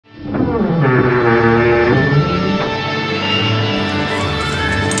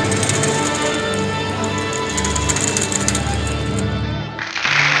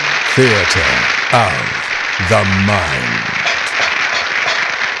Theater of the Mind.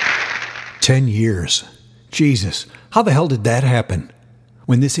 10 years. Jesus, how the hell did that happen?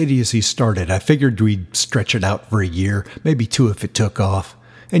 When this idiocy started, I figured we'd stretch it out for a year, maybe two if it took off.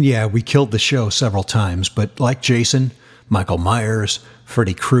 And yeah, we killed the show several times, but like Jason, Michael Myers,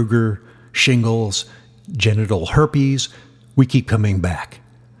 Freddy Krueger, shingles, genital herpes, we keep coming back.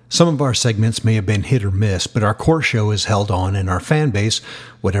 Some of our segments may have been hit or miss, but our core show has held on, and our fan base,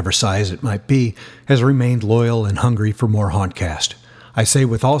 whatever size it might be, has remained loyal and hungry for more Hauntcast. I say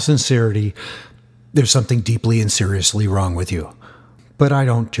with all sincerity, there's something deeply and seriously wrong with you. But I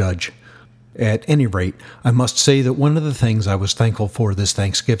don't judge. At any rate, I must say that one of the things I was thankful for this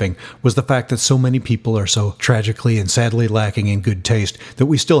Thanksgiving was the fact that so many people are so tragically and sadly lacking in good taste that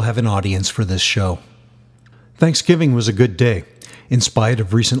we still have an audience for this show. Thanksgiving was a good day. In spite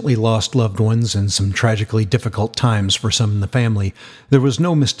of recently lost loved ones and some tragically difficult times for some in the family, there was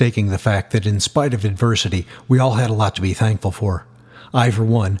no mistaking the fact that in spite of adversity, we all had a lot to be thankful for. I, for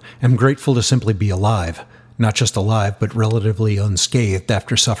one, am grateful to simply be alive. Not just alive, but relatively unscathed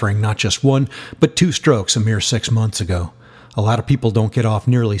after suffering not just one, but 2 strokes a mere 6 months ago. A lot of people don't get off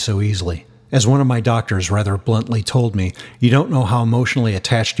nearly so easily. As one of my doctors rather bluntly told me, you don't know how emotionally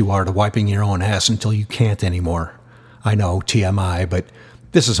attached you are to wiping your own ass until you can't anymore. I know, TMI, but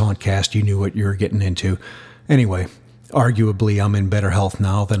this is Hauntcast, you knew what you were getting into. Anyway, arguably I'm in better health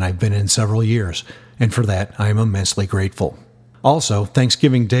now than I've been in several years, and for that I am immensely grateful. Also,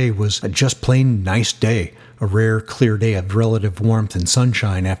 Thanksgiving Day was a just plain nice day, a rare, clear day of relative warmth and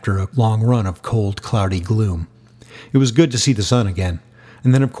sunshine after a long run of cold, cloudy gloom. It was good to see the sun again,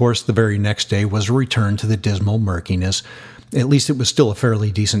 and then of course the very next day was a return to the dismal murkiness. At least it was still a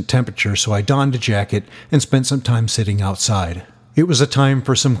fairly decent temperature, so I donned a jacket and spent some time sitting outside. It was a time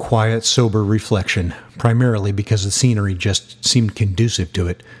for some quiet, sober reflection, primarily because the scenery just seemed conducive to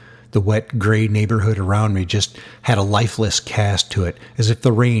it. The wet, gray neighborhood around me just had a lifeless cast to it, as if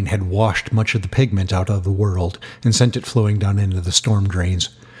the rain had washed much of the pigment out of the world and sent it flowing down into the storm drains.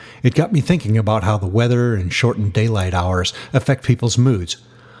 It got me thinking about how the weather and shortened daylight hours affect people's moods.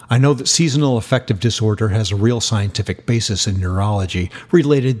 I know that seasonal affective disorder has a real scientific basis in neurology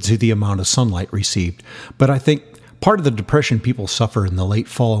related to the amount of sunlight received, but I think part of the depression people suffer in the late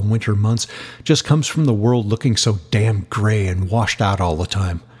fall and winter months just comes from the world looking so damn gray and washed out all the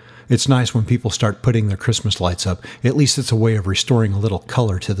time. It's nice when people start putting their Christmas lights up. At least it's a way of restoring a little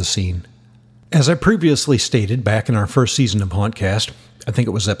color to the scene. As I previously stated back in our first season of Hauntcast, I think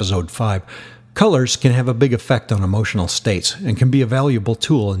it was episode 5, colors can have a big effect on emotional states and can be a valuable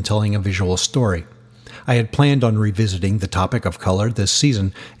tool in telling a visual story. I had planned on revisiting the topic of color this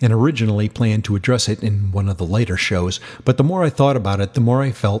season and originally planned to address it in one of the later shows, but the more I thought about it, the more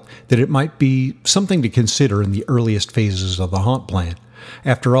I felt that it might be something to consider in the earliest phases of the haunt plan.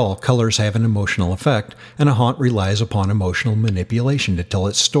 After all, colors have an emotional effect, and a haunt relies upon emotional manipulation to tell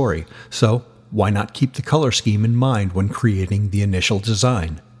its story, so why not keep the color scheme in mind when creating the initial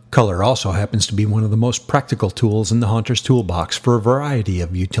design? Color also happens to be one of the most practical tools in the Haunter's toolbox for a variety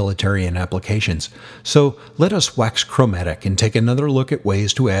of utilitarian applications, so let us wax chromatic and take another look at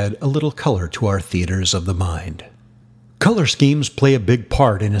ways to add a little color to our theaters of the mind. Color schemes play a big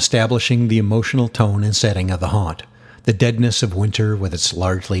part in establishing the emotional tone and setting of the haunt. The deadness of winter, with its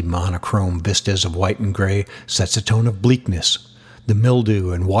largely monochrome vistas of white and gray, sets a tone of bleakness. The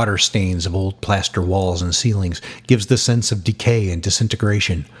mildew and water stains of old plaster walls and ceilings gives the sense of decay and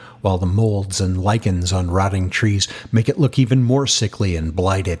disintegration, while the molds and lichens on rotting trees make it look even more sickly and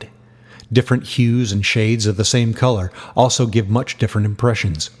blighted. Different hues and shades of the same color also give much different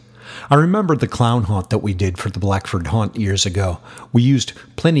impressions. I remember the clown haunt that we did for the Blackford Haunt years ago. We used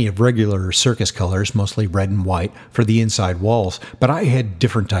plenty of regular circus colors, mostly red and white, for the inside walls, but I had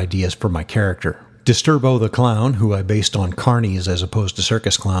different ideas for my character. Disturbo the clown, who I based on carnies as opposed to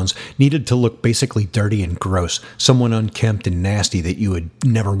circus clowns, needed to look basically dirty and gross, someone unkempt and nasty that you would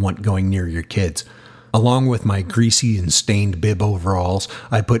never want going near your kids. Along with my greasy and stained bib overalls,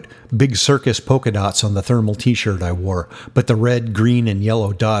 I put big circus polka dots on the thermal t-shirt I wore, but the red, green, and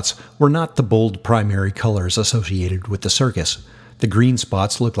yellow dots were not the bold primary colors associated with the circus. The green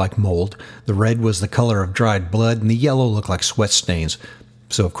spots looked like mold, the red was the color of dried blood, and the yellow looked like sweat stains.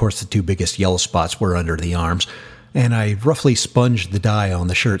 So of course the 2 biggest yellow spots were under the arms, and I roughly sponged the dye on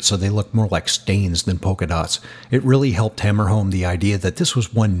the shirt so they looked more like stains than polka dots. It really helped hammer home the idea that this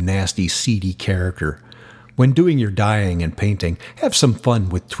was one nasty, seedy character. When doing your dyeing and painting, have some fun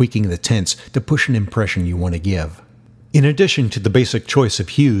with tweaking the tints to push an impression you want to give. In addition to the basic choice of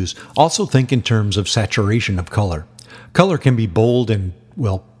hues, also think in terms of saturation of color. Color can be bold and,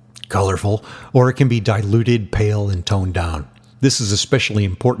 well, colorful, or it can be diluted, pale, and toned down. This is especially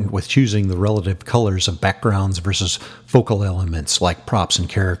important with choosing the relative colors of backgrounds versus focal elements like props and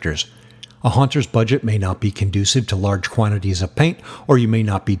characters. A haunter's budget may not be conducive to large quantities of paint, or you may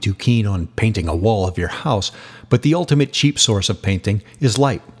not be too keen on painting a wall of your house, but the ultimate cheap source of painting is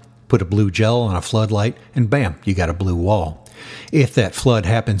light. Put a blue gel on a floodlight, and bam, you got a blue wall. If that flood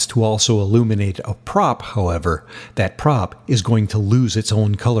happens to also illuminate a prop, however, that prop is going to lose its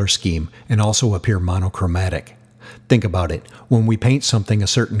own color scheme and also appear monochromatic. Think about it. When we paint something a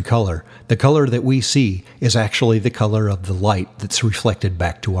certain color, the color that we see is actually the color of the light that's reflected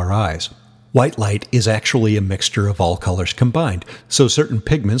back to our eyes. White light is actually a mixture of all colors combined, so certain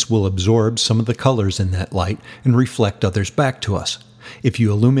pigments will absorb some of the colors in that light and reflect others back to us. If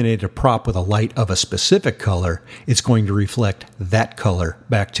you illuminate a prop with a light of a specific color, it's going to reflect that color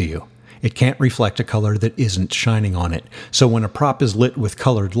back to you. It can't reflect a color that isn't shining on it, so when a prop is lit with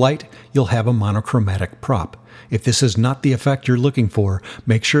colored light, you'll have a monochromatic prop. If this is not the effect you're looking for,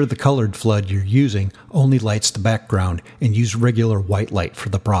 make sure the colored flood you're using only lights the background and use regular white light for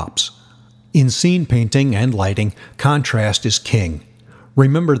the props. In scene painting and lighting, contrast is king.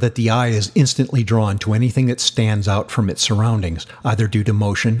 Remember that the eye is instantly drawn to anything that stands out from its surroundings, either due to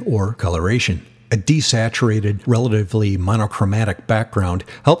motion or coloration. A desaturated, relatively monochromatic background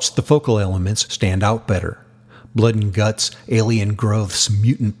helps the focal elements stand out better. Blood and guts, alien growths,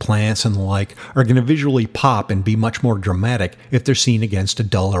 mutant plants, and the like are going to visually pop and be much more dramatic if they're seen against a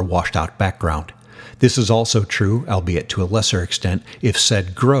dull or washed-out background. This is also true, albeit to a lesser extent, if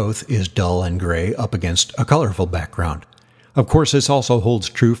said growth is dull and gray up against a colorful background. Of course, this also holds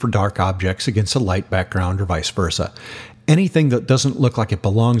true for dark objects against a light background or vice versa. Anything that doesn't look like it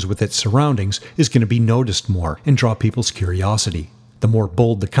belongs with its surroundings is going to be noticed more and draw people's curiosity. The more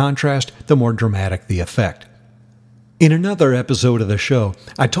bold the contrast, the more dramatic the effect. In another episode of the show,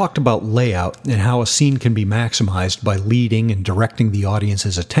 I talked about layout and how a scene can be maximized by leading and directing the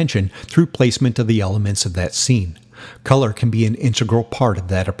audience's attention through placement of the elements of that scene. Color can be an integral part of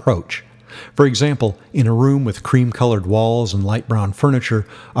that approach. For example, in a room with cream-colored walls and light brown furniture,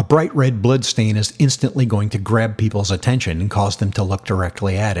 a bright red blood stain is instantly going to grab people's attention and cause them to look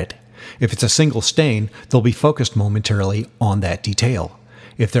directly at it. If it's a single stain, they'll be focused momentarily on that detail.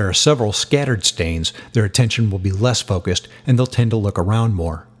 If there are several scattered stains, their attention will be less focused and they'll tend to look around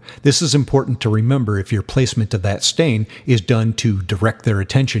more. This is important to remember if your placement of that stain is done to direct their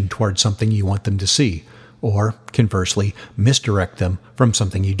attention towards something you want them to see, or, conversely, misdirect them from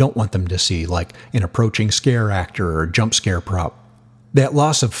something you don't want them to see, like an approaching scare actor or jump scare prop. That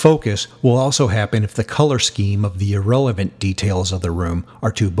loss of focus will also happen if the color scheme of the irrelevant details of the room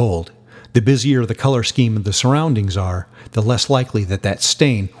are too bold. The busier the color scheme of the surroundings are, the less likely that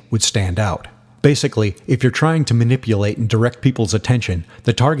stain would stand out. Basically, if you're trying to manipulate and direct people's attention,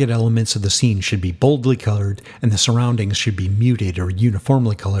 the target elements of the scene should be boldly colored and the surroundings should be muted or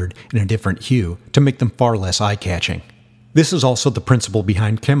uniformly colored in a different hue to make them far less eye-catching. This is also the principle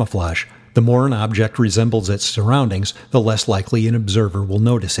behind camouflage. The more an object resembles its surroundings, the less likely an observer will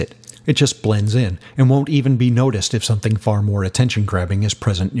notice it. It just blends in and won't even be noticed if something far more attention-grabbing is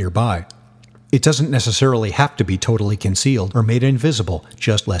present nearby. It doesn't necessarily have to be totally concealed or made invisible,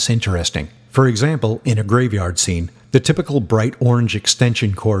 just less interesting. For example, in a graveyard scene, the typical bright orange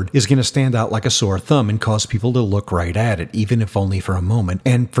extension cord is going to stand out like a sore thumb and cause people to look right at it, even if only for a moment,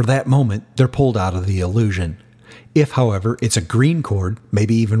 and for that moment, they're pulled out of the illusion. If, however, it's a green cord,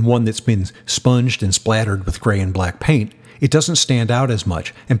 maybe even one that's been sponged and splattered with gray and black paint, it doesn't stand out as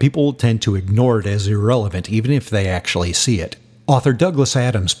much, and people will tend to ignore it as irrelevant even if they actually see it. Author Douglas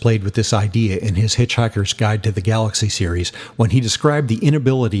Adams played with this idea in his Hitchhiker's Guide to the Galaxy series when he described the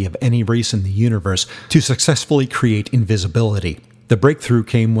inability of any race in the universe to successfully create invisibility. The breakthrough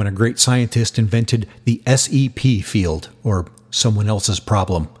came when a great scientist invented the SEP field, or someone else's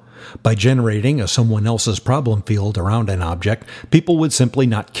problem. By generating a someone else's problem field around an object, people would simply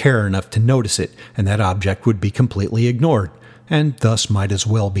not care enough to notice it, and that object would be completely ignored, and thus might as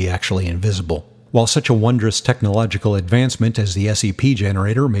well be actually invisible. While such a wondrous technological advancement as the SEP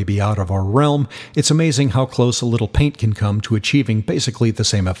generator may be out of our realm, it's amazing how close a little paint can come to achieving basically the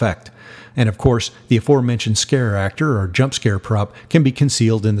same effect. And of course, the aforementioned scare actor or jump scare prop can be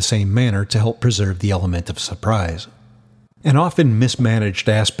concealed in the same manner to help preserve the element of surprise. An often mismanaged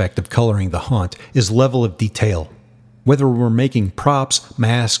aspect of coloring the haunt is level of detail. Whether we're making props,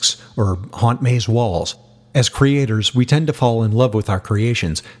 masks, or haunt maze walls, as creators, we tend to fall in love with our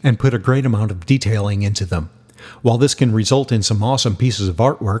creations and put a great amount of detailing into them. While this can result in some awesome pieces of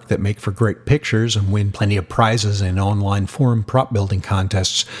artwork that make for great pictures and win plenty of prizes in online forum prop building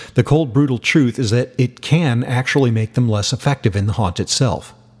contests, the cold brutal truth is that it can actually make them less effective in the haunt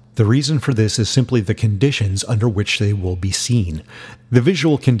itself. The reason for this is simply the conditions under which they will be seen. The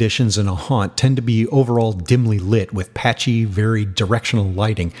visual conditions in a haunt tend to be overall dimly lit with patchy, varied directional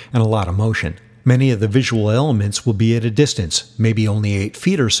lighting and a lot of motion. Many of the visual elements will be at a distance, maybe only 8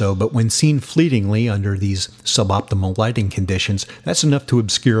 feet or so, but when seen fleetingly under these suboptimal lighting conditions, that's enough to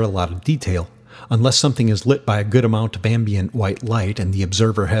obscure a lot of detail. Unless something is lit by a good amount of ambient white light and the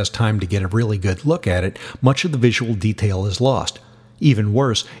observer has time to get a really good look at it, much of the visual detail is lost. Even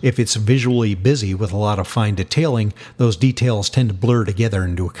worse, if it's visually busy with a lot of fine detailing, those details tend to blur together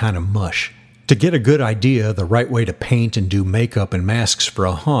into a kind of mush. To get a good idea of the right way to paint and do makeup and masks for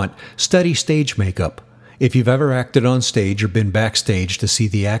a haunt, study stage makeup. If you've ever acted on stage or been backstage to see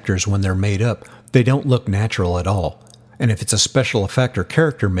the actors when they're made up, they don't look natural at all. And if it's a special effect or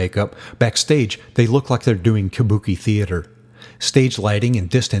character makeup, backstage they look like they're doing kabuki theater. Stage lighting and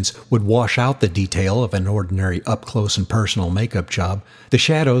distance would wash out the detail of an ordinary up-close and personal makeup job. The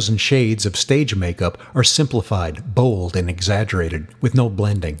shadows and shades of stage makeup are simplified, bold, and exaggerated, with no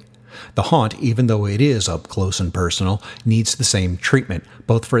blending. The haunt, even though it is up close and personal, needs the same treatment,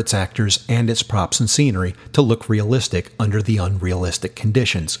 both for its actors and its props and scenery, to look realistic under the unrealistic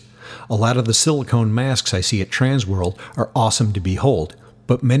conditions. A lot of the silicone masks I see at Transworld are awesome to behold,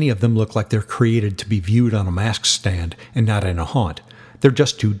 but many of them look like they're created to be viewed on a mask stand and not in a haunt. They're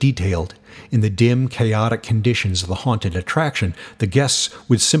just too detailed. In the dim, chaotic conditions of the haunted attraction, the guests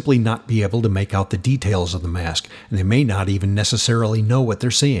would simply not be able to make out the details of the mask, and they may not even necessarily know what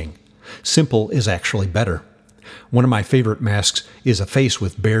they're seeing. Simple is actually better. One of my favorite masks is a face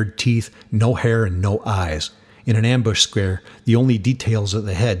with bared teeth, no hair, and no eyes. In an ambush scare, the only details of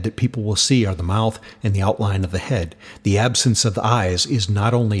the head that people will see are the mouth and the outline of the head. The absence of the eyes is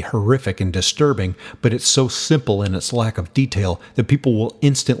not only horrific and disturbing, but it's so simple in its lack of detail that people will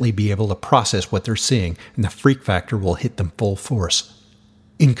instantly be able to process what they're seeing, and the freak factor will hit them full force.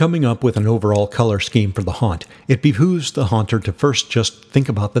 In coming up with an overall color scheme for the haunt, it behooves the haunter to first just think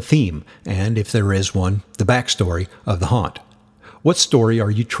about the theme, and if there is one, the backstory of the haunt. What story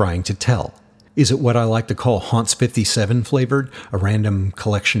are you trying to tell? Is it what I like to call Haunts 57 flavored, a random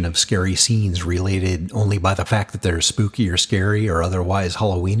collection of scary scenes related only by the fact that they're spooky or scary or otherwise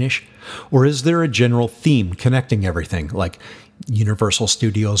Halloweenish? Or is there a general theme connecting everything, like Universal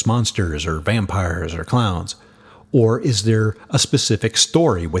Studios monsters or vampires or clowns? Or is there a specific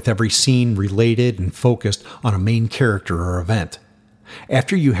story with every scene related and focused on a main character or event?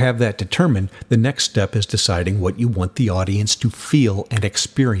 After you have that determined, the next step is deciding what you want the audience to feel and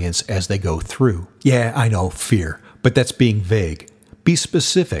experience as they go through. Yeah, I know, fear, but that's being vague. Be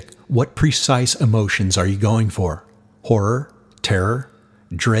specific. What precise emotions are you going for? Horror? Terror?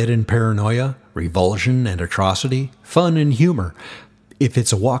 Dread and paranoia? Revulsion and atrocity? Fun and humor? If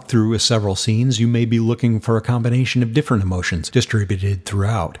it's a walkthrough with several scenes, you may be looking for a combination of different emotions distributed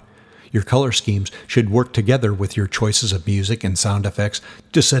throughout. Your color schemes should work together with your choices of music and sound effects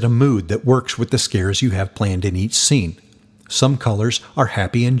to set a mood that works with the scares you have planned in each scene. Some colors are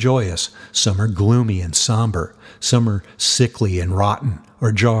happy and joyous, some are gloomy and somber, some are sickly and rotten,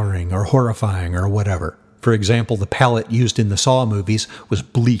 or jarring, or horrifying, or whatever. For example, the palette used in the Saw movies was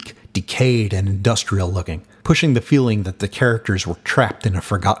bleak, decayed, and industrial looking, pushing the feeling that the characters were trapped in a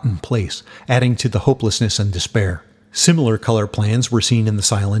forgotten place, adding to the hopelessness and despair. Similar color plans were seen in the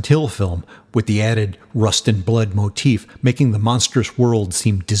Silent Hill film, with the added rust and blood motif making the monstrous world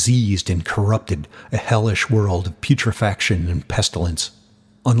seem diseased and corrupted, a hellish world of putrefaction and pestilence.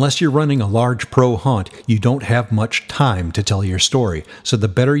 Unless you're running a large pro haunt, you don't have much time to tell your story, so the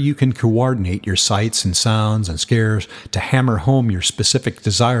better you can coordinate your sights and sounds and scares to hammer home your specific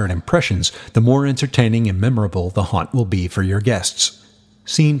desired impressions, the more entertaining and memorable the haunt will be for your guests.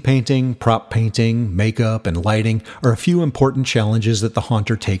 Scene painting, prop painting, makeup, and lighting are a few important challenges that the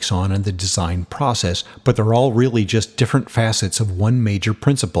haunter takes on in the design process, but they're all really just different facets of one major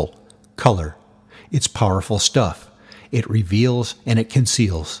principle: color. It's powerful stuff. It reveals and it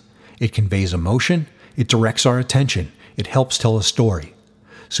conceals. It conveys emotion. It directs our attention. It helps tell a story.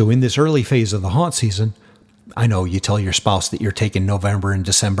 So in this early phase of the haunt season, I know you tell your spouse that you're taking November and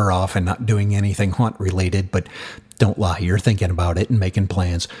December off and not doing anything haunt related, but don't lie, you're thinking about it and making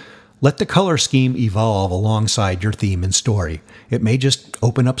plans. Let the color scheme evolve alongside your theme and story. It may just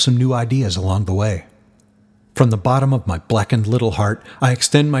open up some new ideas along the way. From the bottom of my blackened little heart, I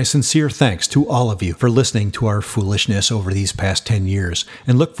extend my sincere thanks to all of you for listening to our foolishness over these past 10 years,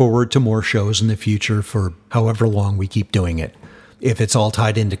 and look forward to more shows in the future for however long we keep doing it. If it's all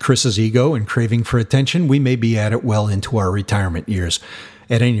tied into Chris's ego and craving for attention, we may be at it well into our retirement years.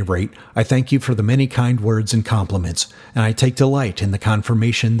 At any rate, I thank you for the many kind words and compliments, and I take delight in the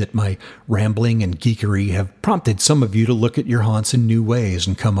confirmation that my rambling and geekery have prompted some of you to look at your haunts in new ways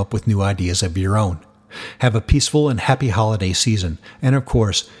and come up with new ideas of your own. Have a peaceful and happy holiday season, and of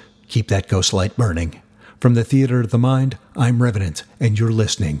course, keep that ghost light burning. From the Theater of the Mind, I'm Revenant, and you're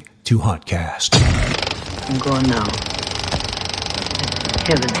listening to Hauntcast. I'm going now.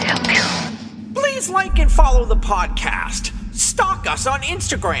 Heaven help you. Please like and follow the podcast. Stalk us on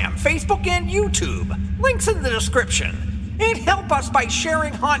Instagram, Facebook, and YouTube. Links in the description. And help us by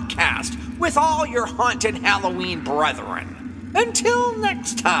sharing Hauntcast with all your haunted Halloween brethren. Until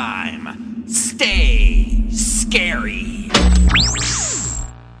next time, stay scary.